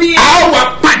 4 p.m. A ó wá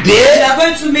pàdé. We are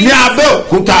going to meet. Ní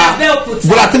Abẹ́òkúta. Abẹ́òkúta.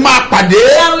 Bùrọ̀ tí máa pàdé.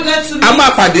 Where are we going to meet? A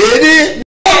máa pàdé ní.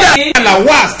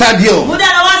 Alawa Stadium.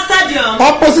 Mudalawa Stadium.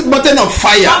 Opposite Mountain of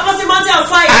Fire. Opposite Mountain of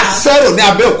Fire. Asẹ́rò ní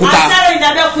Abẹ́òkúta. Asẹ́rò ní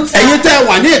Abẹ́òkúta. Ẹ̀yin tẹ́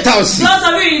wà ní ìta òsì. Those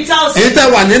of you in ìta òsì. Ẹ̀yin tẹ́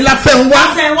wà ní Láfẹ́nwá.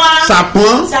 Láfẹ́nwá.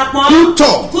 Sàpọ́n. Sàpọ́n.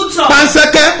 Kútọ̀. Kútọ̀.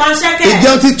 Pánsẹ́kẹ́. Pánsẹ́kẹ́.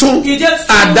 Ìjẹun titun. Ìjẹun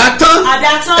titun. Àdátán.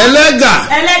 Àdátán. Ẹlẹ́gà.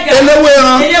 Ẹlẹ́gà.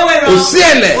 Eléwéran. Eléwéran.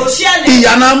 Òsíẹ̀lẹ̀. Òsíẹ̀lẹ̀.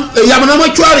 Ìyànà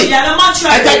mọ́túárì. Ìyànà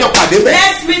mọ́túárì. Ẹjẹ́ jọ pàdé bẹ́ẹ̀.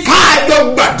 Let's meet. Káàjọ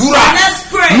gbàdúrà. Let's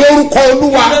pray. Lórúkọ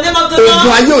Olúwa. In the name of the Lord.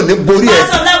 Ogun ayé ò ní borí ẹ̀.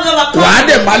 Master of love will overcome. Wàá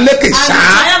dẹ̀ máa lékè sáá.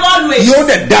 Yóò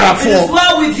dẹ̀ dára fún ọ.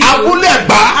 Abúlé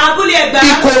Ẹ̀gbá. Abúlé Ẹ̀gbá.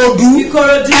 Ìkòròdú.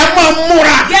 Ìkòròdú. Ẹ máa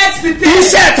múra. Get prepared.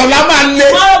 Iṣẹ́ ìtọ́lá máa lé.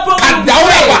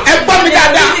 Àdáwọ̀ ẹ̀wà. Ẹ gbọ́ mi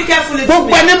dáadáa.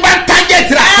 Gbogbo ẹni bá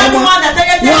tájẹ̀tì rà kọ́ mọ́.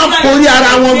 Wọ́n forí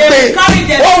ara wọn gbé.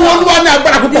 Ohun Olúwa ní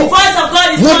agbára púpọ̀.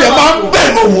 Wọ́n dẹ̀ máa ń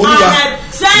bẹ̀rù ohun Olúwa.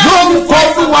 Lórúkọ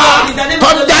Olúwa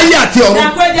tọ́jà ayé àti ọ̀run.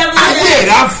 Ayé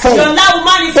rẹ̀ á fọ́.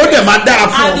 Ó dẹ̀ dẹ̀ máa dára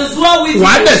fún and is well with ọ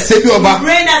wàá you. dẹ̀ ṣe bí ọba You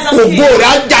reign as a king. ògo rẹ̀ á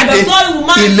jáde The God will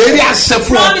manifest. ìlérí àṣẹ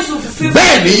fún ọ Promise will fulfill.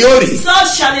 bẹ́ẹ̀ ni yóò rí So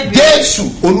shall it be. Jésù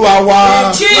Olúwa wa.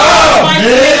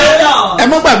 ẹ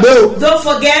má gbàgbé o Don't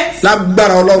forget.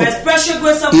 lágbára Ọlọ́run By special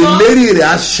grace of God. ìlérí rẹ̀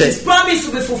àṣẹ His promise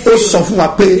will be ó fulfilled. sọ fún wa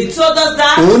pé He told us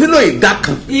that. òun nílò ìdá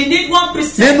kan You need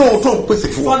 1% nínú ohun tó ń pèsè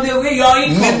fún wa from the way your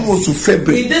income. nínú oṣù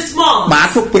February In this month. màá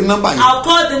tó pe nọ́mbà yìí I'll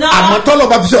call the number. àmọ́ tọ́lọ̀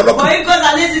bá fi ṣe For ọlọ́kàn you guys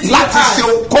are lazy to láti ṣe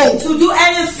okòwò to do fún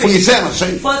anything iṣẹ́ ìránṣẹ́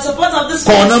yìí for the support of this kọ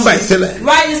ministry. nọ́mbà yìí sílẹ̀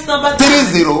Write this number down.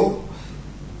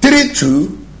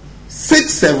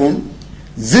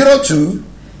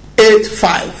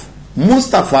 3032670285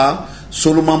 Mustapha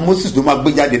Solomon Moses ló máa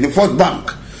gbé jáde ní First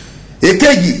Bank.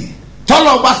 Èkejì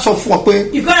tọ́lọ̀ bá sọ fún ọ pé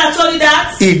You God has told you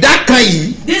that. ìdá kan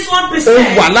yìí This ó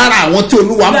 1%. wà lára àwọn tí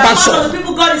Olúwa ń You bá are one sọ of the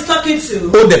people God is talking to.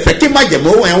 ó dẹ̀ fẹ́ kí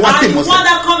májẹ̀mú ẹ̀ wá sí And you want ìmọ̀sẹ̀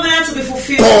that covenant to be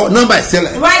fulfilled. kọ nọ́mbà yìí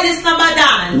sílẹ̀ Write this number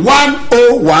down.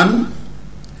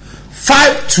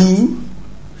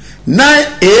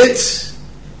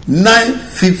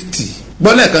 1015298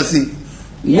 gbọ́ lẹ́ẹ̀kan sí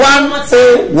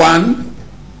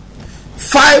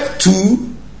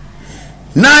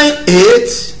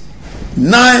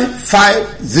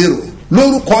 1015298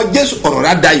 lórúkọ Jésù ọ̀rọ̀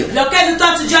rẹ̀ dayọ̀ Locate the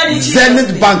talk to join in Jesus' Zenith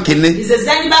name. Bank ni It's a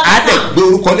Zenith Bank a dẹ̀ account. gbé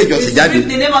orúkọ ilé ìjọsìn It's jáde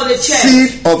the name of the church. Seed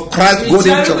of Christ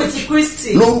Golden Rejoice Church with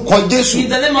Christy. lórúkọ Jésù In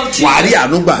the name of Jesus. wàá rí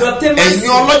ànúgbà You obtain mercy.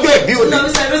 ẹ̀yin ọlọ́jọ́ ìbí òní You know,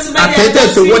 celebrating my àtẹ̀tẹ̀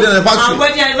ìṣòwò anniversary wedding anniversary and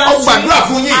wedding anniversary. ó gbàdúrà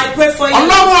fún yín I pray for you.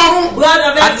 Ọlọ́run ọ̀run God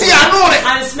of heaven àti àánú rẹ̀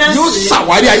and His mercy yóò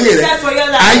ṣàwárí ayé rẹ̀ set for your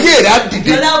life. ayé rẹ̀ á dìde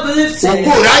Your life will be lifted.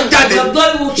 ògo rẹ̀ á jáde Your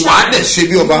glory will shine. wàá dẹ̀ ṣe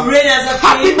bí ọba You reign as a king.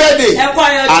 happy birthday Ẹ kú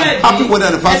ayọ̀ ọjọ́ and ìbí. happy wedding Ẹ kú ayọ̀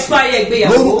anniversary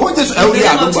ìgbéyàwó. lórúkọ Jésù ẹ ó rí In the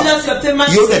name of àdúgbà Jesus, you obtain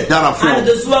mercy. yóò dẹ̀ dára fún And ọ it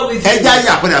is well with you. ẹ já yé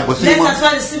àpẹẹrẹ àgbọ̀sí Let's wọn.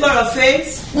 transfer the symbol of faith.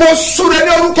 mo súre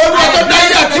ní orúkọ ní ọjọ́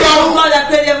dájú àti ọ̀run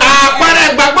àpẹẹrẹ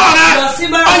ìgbàgbọ́ rẹ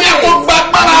ọyẹ kó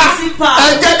gbàgbára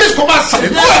ẹ̀jẹ̀ Jésù kó máa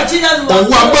sàlẹ̀kọ́ ẹ̀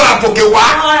òwú agbára fòkè wá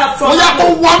ọyẹ kó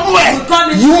wọnú ẹ̀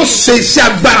yóò ṣe iṣẹ́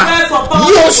agbára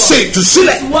yóò ṣe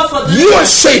ìtúsílẹ̀ yóò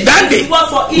ṣe ìdáǹdè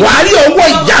wàá rí owó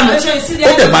ìyanu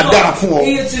ó dẹ̀ máa dára fún ọ ó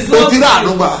ti rí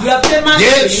àánúgbà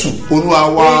Jésù Olúwa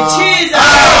wa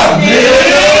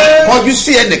kọjú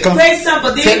sí ẹnìkan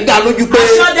fẹ́ dá lójú pé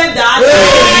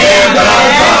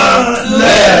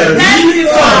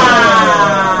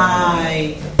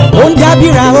ó ń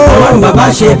dábìrà o. ọlọ́run bàbá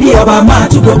ṣe bí ọba máa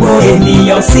tú gbogbo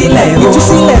ènìyàn sílẹ̀ o.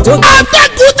 ìtúsílẹ̀ tó ga.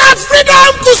 Abẹ́òkúta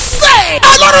freedom to say.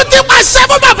 Ọlọ́run ti pàṣẹ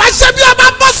fún bàbá ṣe bí ọba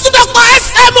pọ́sítọ́kọ̀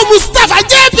SM Mustapha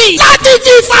JB láti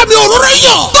fi ìfàmì òróró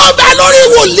yàn. Tó bẹ lórí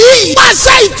wòlíì.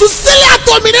 Pàṣẹ ìtúsílẹ̀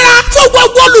àtòmìnira fún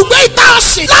gbogbo olùgbé ìta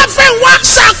ọ̀sìn. Láfẹ̀wá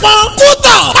ṣàpọ̀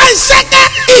kútọ̀ pàṣẹkẹ́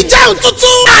ìjẹun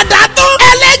tuntun àdàtọ̀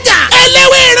ẹlẹ́gà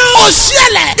ẹlẹ́wẹ̀rẹ̀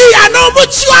òṣìẹ̀lẹ̀ ìyànà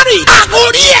mọ́ṣúárì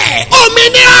àkórí ẹ̀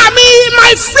òmìnira mi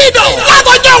my freedom.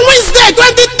 Látọjọ́ Wednesday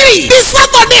 23 ní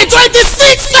Saturday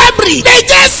 26 February. Ní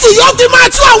Jésù yóò fi máa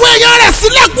tú àwọn èèyàn rẹ̀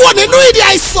sílẹ̀ kúrò nínú ìdí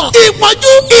àìsàn.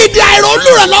 Ìpọ́njú ìdí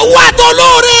àìrólùrànlọ́wọ́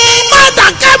àtolóore. Má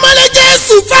dàkẹ́ mọ́lẹ̀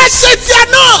Jésù fẹ́ ṣe tiẹ̀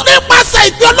náà. Nípasẹ̀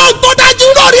ìpè Ọlọ́run tó dájú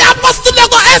lórí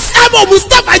apọ́sítélẹ́kọ̀ SM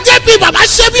Mustapha JB bàbá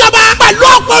ṣe bí ọba. Pẹ̀lú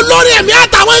ọ̀pọ̀ olórin ẹ̀mí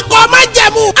àtàwọn ikọ̀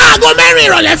májẹ̀mú. Aago 4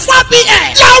 ìrọ̀lẹ́ 4 p.m.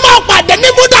 Láwọn máa pàdé ní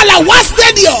Múdàlá Wá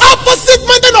Stadium. Opposite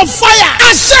Mountain of Fire.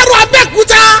 Aṣẹ́rù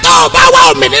Abẹ́òkúta. Tó o bá wá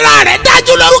òmìnira rẹ̀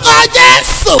dájú lórúkọ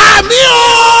Jésù. Àmín o.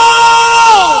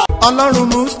 Ọlọ́run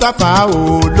Mustapha o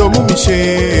ló mú mi ṣe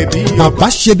bí ọba. bàbá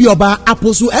ṣe bí ọba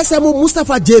àpòsù SMO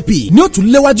Mustapha JP ní ó tún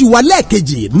léwájú wa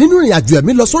lẹ́ẹ̀kejì nínú ìrìnàjò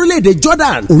ẹ̀mí lọ sórílẹ̀-èdè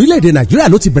Jordan. orílẹ̀-èdè Nàìjíríà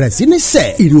ló ti bẹ̀rẹ̀ sí ní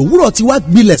sẹ̀. ìrì òwúrọ̀ ti wá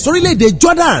gbilẹ̀ sórílẹ̀-èdè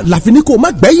Jordan. láfi ní kó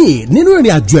má gbẹ̀yìn nínú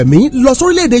ìrìnàjò ẹ̀mí lọ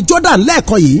sórílẹ̀-èdè Jordan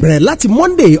lẹ́ẹ̀kan yìí. bẹ̀rẹ̀ láti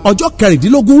Monday ọjọ́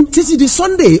 16 títí di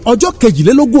Sunday ọjọ́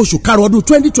 22 oṣù karùn-ún ọdún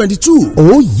 2022.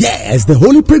 Oh yes, the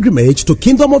holy pilgrimage to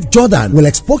Kingdom of Jordan will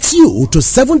expose you to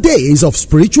 7 days of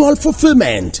spiritual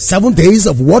fulfillment, 7 days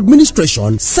of word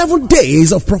ministration, 7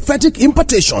 days of prophetic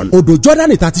impartation. odò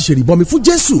Jordan ta ti ṣèrìbọmi fún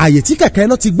Jésù. àyè tí kẹ̀kẹ́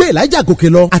náà ti gbé Elijah gòkè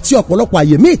lọ àti ọ̀pọ̀lọpọ̀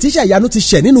àyè míì tíṣà ìyanu ti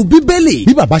ṣẹ̀ nínú Bíbélì.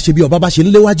 bí bàbá ṣe bí ọba bá ṣe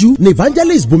ń léwájú ni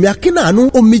evangelist Bùnmi Akínàánú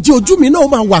omijì ojú mi náà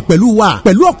máa wà pẹ̀lú wa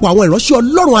pẹ̀lú ọ̀pọ̀ àwọn ìránṣẹ́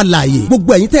Ọlọ́run alààyè.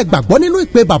 gbogbo ẹ̀yin tẹ́ gbàgbọ́ nínú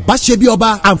ìpè bàbá ṣe bí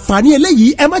ọba àǹfààní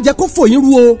eléyìí ẹ má jẹ́ kó fò yín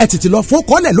ru o. ẹ tètè lọ fún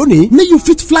kọ́lẹ̀ lónìí ní You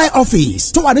Fit Fly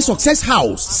office tó wà ní Success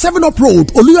House 7 Up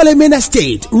Road Olúyọ̀lé Main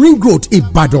Estate Ring Road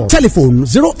Ìbàdàn. telephone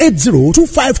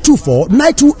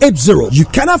 08025249280. You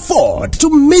can afford to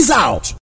miss out.